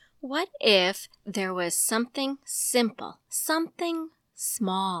What if there was something simple, something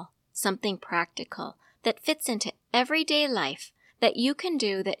small, something practical that fits into everyday life that you can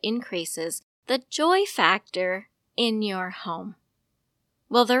do that increases the joy factor in your home?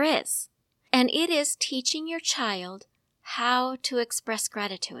 Well, there is, and it is teaching your child how to express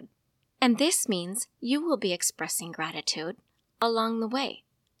gratitude. And this means you will be expressing gratitude along the way.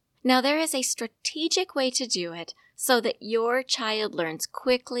 Now, there is a strategic way to do it so that your child learns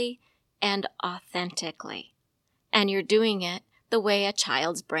quickly and authentically. And you're doing it the way a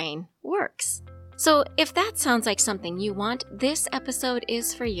child's brain works. So if that sounds like something you want, this episode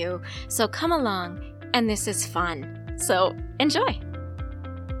is for you. So come along, and this is fun. So enjoy.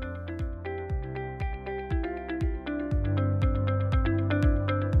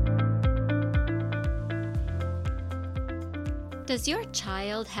 Does your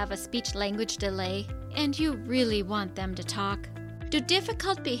child have a speech-language delay and you really want them to talk? Do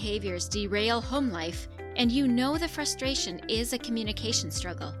difficult behaviors derail home life and you know the frustration is a communication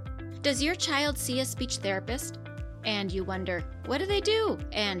struggle? Does your child see a speech therapist and you wonder, what do they do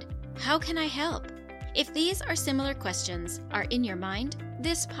and how can I help? If these or similar questions are in your mind,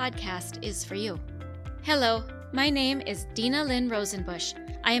 this podcast is for you. Hello, my name is Dina Lynn Rosenbusch.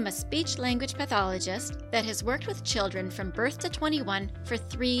 I am a speech-language pathologist that has worked with children from birth to 21 for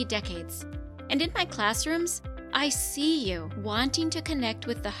 3 decades. And in my classrooms, I see you wanting to connect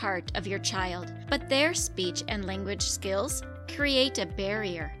with the heart of your child, but their speech and language skills create a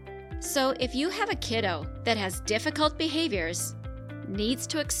barrier. So if you have a kiddo that has difficult behaviors, needs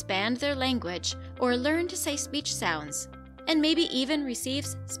to expand their language or learn to say speech sounds, and maybe even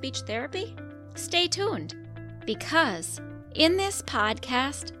receives speech therapy, stay tuned, because in this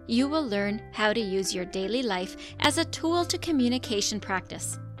podcast, you will learn how to use your daily life as a tool to communication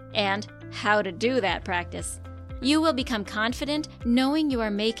practice and how to do that practice. You will become confident knowing you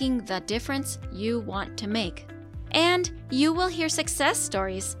are making the difference you want to make. And you will hear success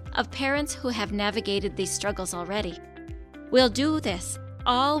stories of parents who have navigated these struggles already. We'll do this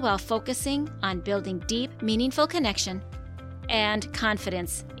all while focusing on building deep, meaningful connection and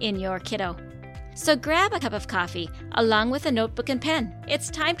confidence in your kiddo. So grab a cup of coffee along with a notebook and pen. It's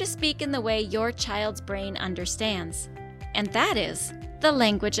time to speak in the way your child's brain understands. And that is the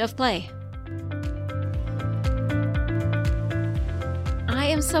language of play. I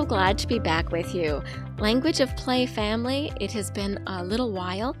am so glad to be back with you. Language of Play family, it has been a little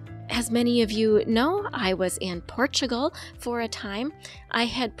while. As many of you know, I was in Portugal for a time. I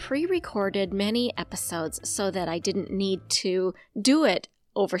had pre-recorded many episodes so that I didn't need to do it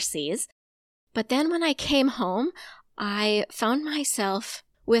overseas. But then when I came home, I found myself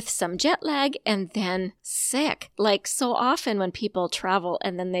with some jet lag and then sick. Like so often when people travel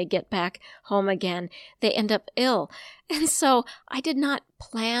and then they get back home again, they end up ill. And so I did not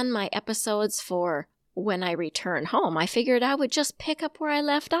plan my episodes for when I return home. I figured I would just pick up where I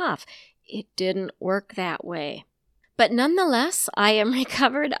left off. It didn't work that way. But nonetheless, I am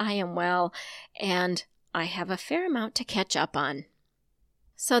recovered, I am well, and I have a fair amount to catch up on.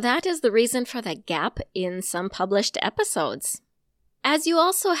 So that is the reason for the gap in some published episodes. As you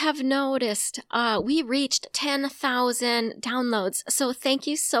also have noticed, we reached 10,000 downloads. So thank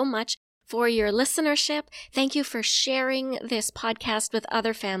you so much for your listenership. Thank you for sharing this podcast with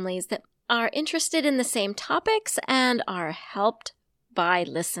other families that are interested in the same topics and are helped by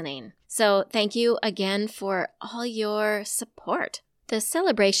listening. So thank you again for all your support. The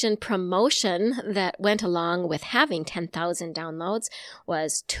celebration promotion that went along with having 10,000 downloads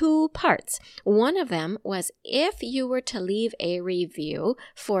was 2 parts. One of them was if you were to leave a review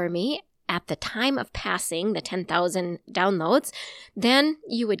for me at the time of passing the 10,000 downloads, then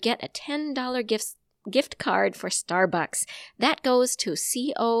you would get a $10 gift card for Starbucks. That goes to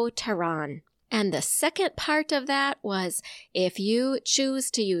CO Tehran. And the second part of that was if you choose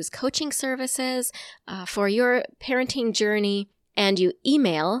to use coaching services for your parenting journey, and you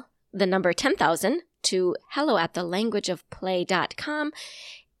email the number 10,000 to hello@thelanguageofplay.com,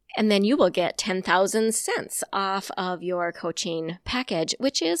 and then you will get 10,000 cents off of your coaching package,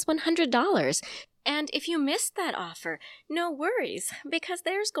 which is $100. And if you missed that offer, no worries, because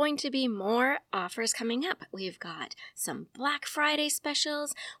there's going to be more offers coming up. We've got some Black Friday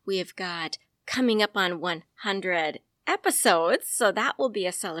specials. We've got coming up on 100 episodes, so that will be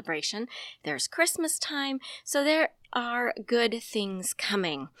a celebration. There's Christmas time, so there are good things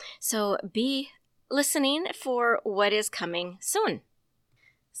coming. So be listening for what is coming soon.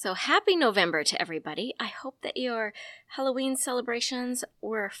 So happy November to everybody. I hope that your Halloween celebrations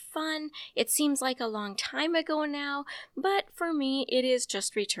were fun. It seems like a long time ago now, but for me, it is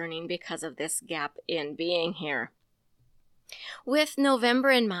just returning because of this gap in being here. With November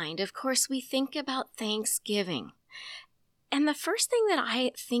in mind, of course, we think about Thanksgiving. And the first thing that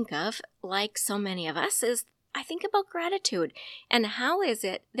I think of, like so many of us, is I think about gratitude. And how is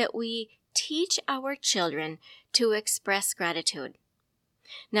it that we teach our children to express gratitude?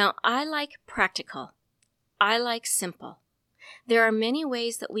 Now, I like practical. I like simple. There are many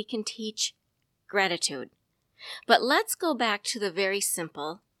ways that we can teach gratitude. But let's go back to the very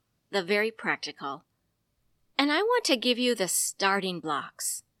simple, the very practical. And I want to give you the starting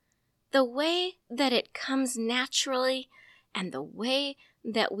blocks. The way that it comes naturally and the way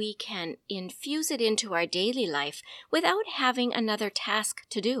that we can infuse it into our daily life without having another task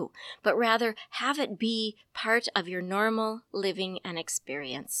to do, but rather have it be part of your normal living and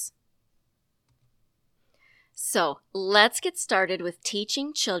experience. So let's get started with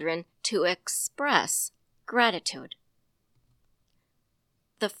teaching children to express gratitude.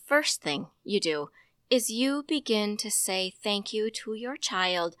 The first thing you do is you begin to say thank you to your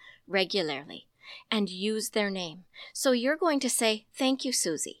child regularly and use their name. So you're going to say, thank you,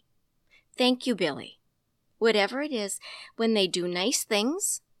 Susie. Thank you, Billy. Whatever it is, when they do nice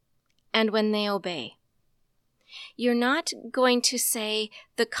things and when they obey. You're not going to say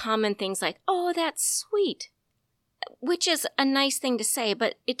the common things like, oh, that's sweet, which is a nice thing to say,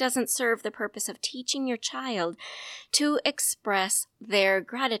 but it doesn't serve the purpose of teaching your child to express their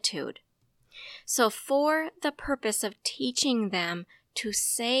gratitude. So for the purpose of teaching them to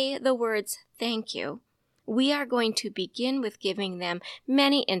say the words thank you, we are going to begin with giving them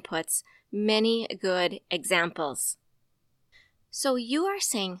many inputs, many good examples. So you are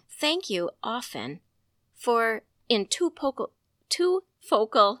saying thank you often in two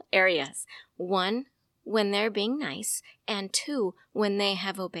focal areas. One, when they're being nice, and two, when they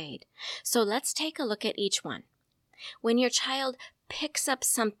have obeyed. So let's take a look at each one. When your child picks up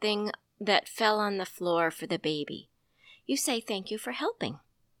something that fell on the floor for the baby, you say thank you for helping.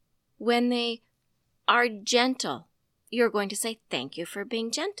 When they are gentle, you're going to say thank you for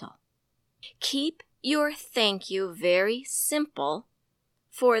being gentle. Keep your thank you very simple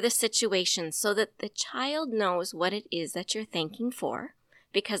for the situation so that the child knows what it is that you're thanking for,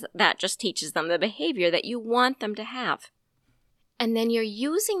 because that just teaches them the behavior that you want them to have. And then you're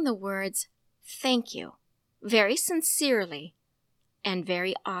using the words thank you very sincerely and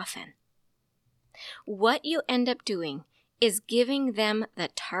very often. What you end up doing is giving them the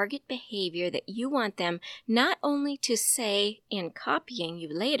target behavior that you want them not only to say in copying you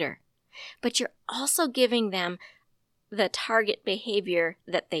later, but you're also giving them the target behavior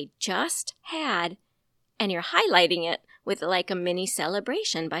that they just had, and you're highlighting it with like a mini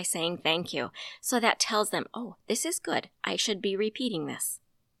celebration by saying thank you. So that tells them, oh, this is good. I should be repeating this.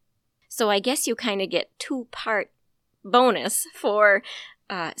 So I guess you kind of get 2-part bonus for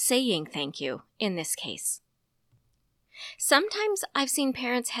saying thank you in this case. Sometimes I've seen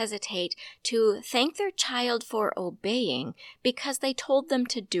parents hesitate to thank their child for obeying because they told them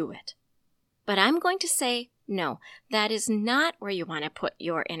to do it. But I'm going to say, no, that is not where you want to put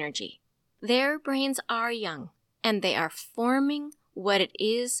your energy. Their brains are young, and they are forming what it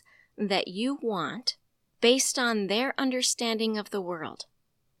is that you want based on their understanding of the world.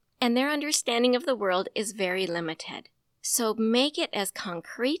 And their understanding of the world is very limited. So make it as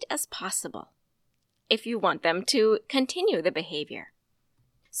concrete as possible if you want them to continue the behavior.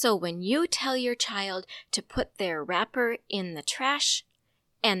 So when you tell your child to put their wrapper in the trash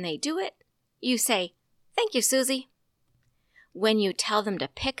and they do it, you say, thank you, Susie. When you tell them to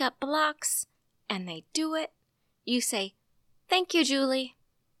pick up blocks and they do it, you say, thank you, Julie.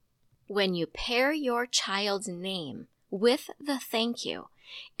 When you pair your child's name with the thank you,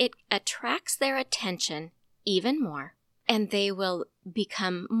 it attracts their attention even more, and they will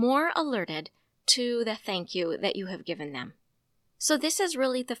become more alerted to the thank you that you have given them. So this is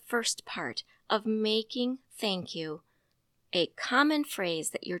really the first part of making thank you a common phrase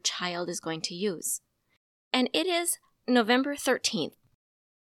that your child is going to use. And it is November 13th.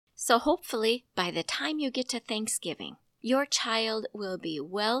 So hopefully by the time you get to Thanksgiving, your child will be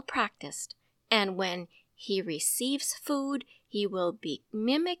well practiced, and when he receives food, he will be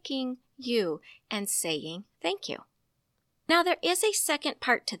mimicking you and saying thank you. Now there is a second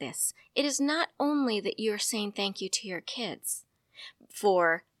part to this. It is not only that you're saying thank you to your kids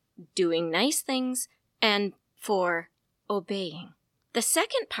for doing nice things and for obeying. The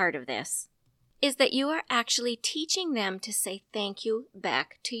second part of this is that you are actually teaching them to say thank you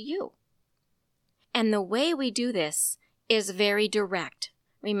back to you. And the way we do this is very direct.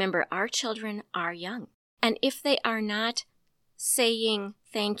 Remember, our children are young. And if they are not saying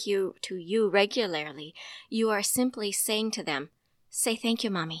thank you to you regularly, you are simply saying to them, say thank you,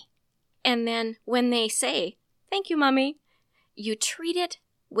 Mommy. And then when they say, thank you, Mommy, you treat it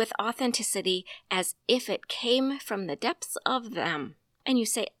with authenticity as if it came from the depths of them. And you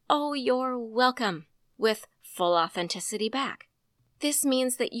say, "Oh, you're welcome," with full authenticity back. This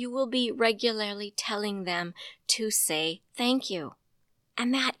means that you will be regularly telling them to say thank you.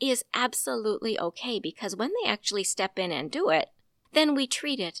 And that is absolutely okay, because when they actually step in and do it, then we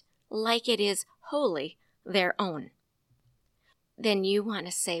treat it like it is wholly their own. Then you want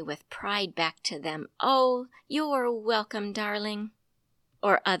to say with pride back to them, "Oh, you're welcome, darling,"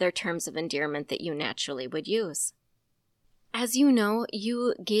 or other terms of endearment that you naturally would use. As you know,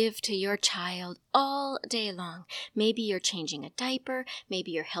 you give to your child all day long. Maybe you're changing a diaper,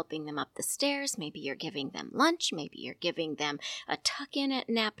 maybe you're helping them up the stairs, maybe you're giving them lunch, maybe you're giving them a tuck-in at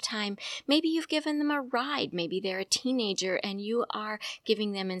nap time, maybe you've given them a ride, maybe they're a teenager and you are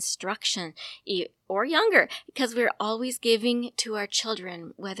giving them instruction, or younger, because we're always giving to our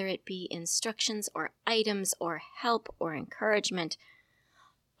children, whether it be instructions or items or help or encouragement.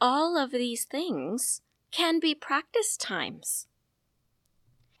 All of these things can be practice times.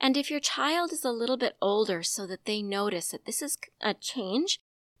 And if your child is a little bit older so that they notice that this is a change,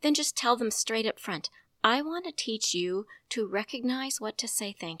 then just tell them straight up front, "I want to teach you to recognize what to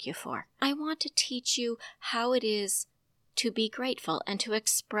say thank you for. I want to teach you how it is to be grateful and to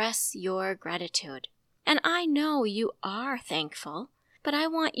express your gratitude. And I know you are thankful, but I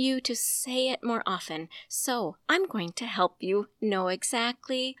want you to say it more often, so I'm going to help you know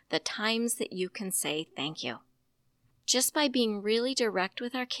exactly the times that you can say thank you." Just by being really direct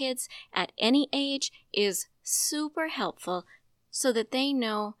with our kids at any age is super helpful so that they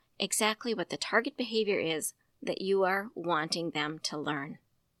know exactly what the target behavior is that you are wanting them to learn.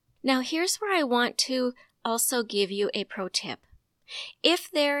 Now, here's where I want to also give you a pro tip. If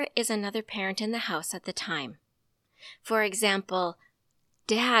there is another parent in the house at the time, for example,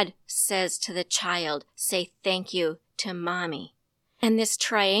 Dad says to the child, "Say thank you to Mommy," and this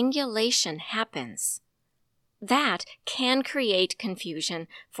triangulation happens, that can create confusion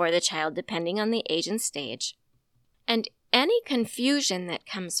for the child depending on the age and stage. And any confusion that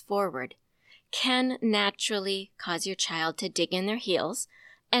comes forward can naturally cause your child to dig in their heels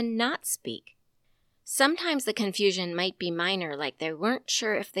and not speak. Sometimes the confusion might be minor, like they weren't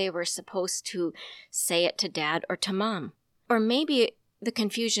sure if they were supposed to say it to Dad or to Mom. Or maybe the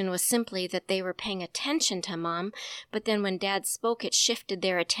confusion was simply that they were paying attention to Mom, but then when Dad spoke, it shifted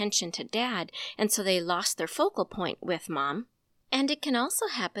their attention to Dad, and so they lost their focal point with Mom. And it can also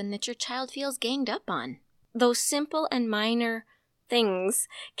happen that your child feels ganged up on. Those simple and minor things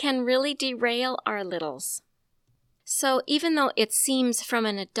can really derail our littles. So even though it seems from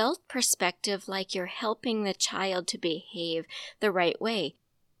an adult perspective like you're helping the child to behave the right way,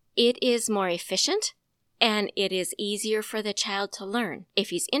 it is more efficient and it is easier for the child to learn,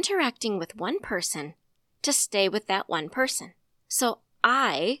 if he's interacting with one person, to stay with that one person. So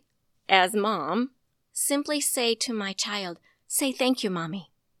I, as Mom, simply say to my child, "Say thank you,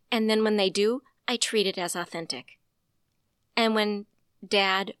 Mommy." And then when they do, I treat it as authentic. And when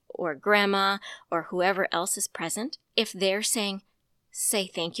Dad or Grandma or whoever else is present, if they're saying, "Say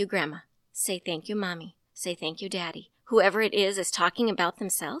thank you, Grandma," "Say thank you, Mommy," "Say thank you, Daddy," whoever it is talking about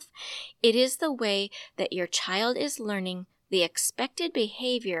themselves, it is the way that your child is learning the expected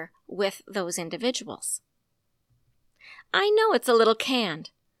behavior with those individuals. I know it's a little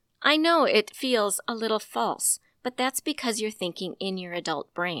canned. I know it feels a little false, but that's because you're thinking in your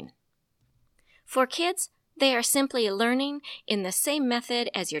adult brain. For kids, they are simply learning in the same method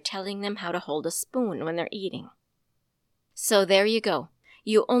as you're telling them how to hold a spoon when they're eating. So there you go.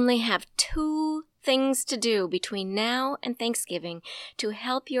 You only have 2 things to do between now and Thanksgiving to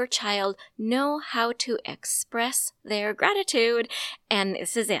help your child know how to express their gratitude, and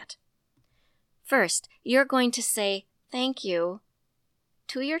this is it. First, you're going to say thank you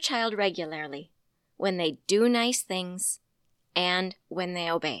to your child regularly when they do nice things and when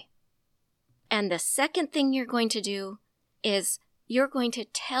they obey. And the second thing you're going to do is you're going to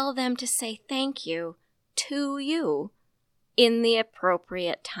tell them to say thank you to you in the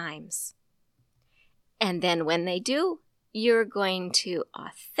appropriate times. And then when they do, you're going to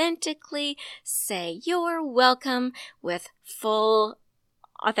authentically say you're welcome with full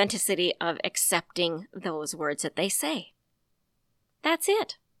authenticity of accepting those words that they say. That's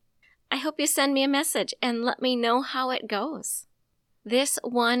it. I hope you send me a message and let me know how it goes. This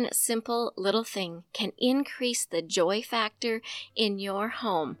one simple little thing can increase the joy factor in your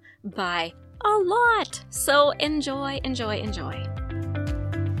home by a lot. So enjoy, enjoy, enjoy.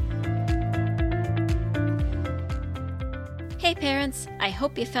 Hey parents, I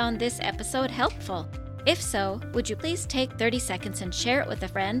hope you found this episode helpful. If so, would you please take 30 seconds and share it with a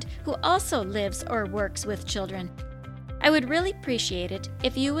friend who also lives or works with children? I would really appreciate it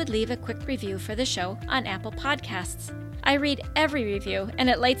if you would leave a quick review for the show on Apple Podcasts. I read every review, and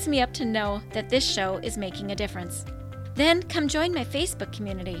it lights me up to know that this show is making a difference. Then come join my Facebook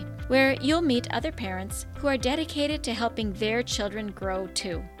community, where you'll meet other parents who are dedicated to helping their children grow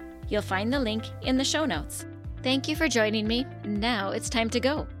too. You'll find the link in the show notes. Thank you for joining me. Now it's time to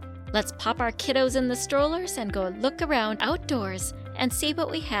go. Let's pop our kiddos in the strollers and go look around outdoors and see what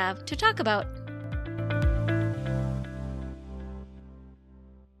we have to talk about.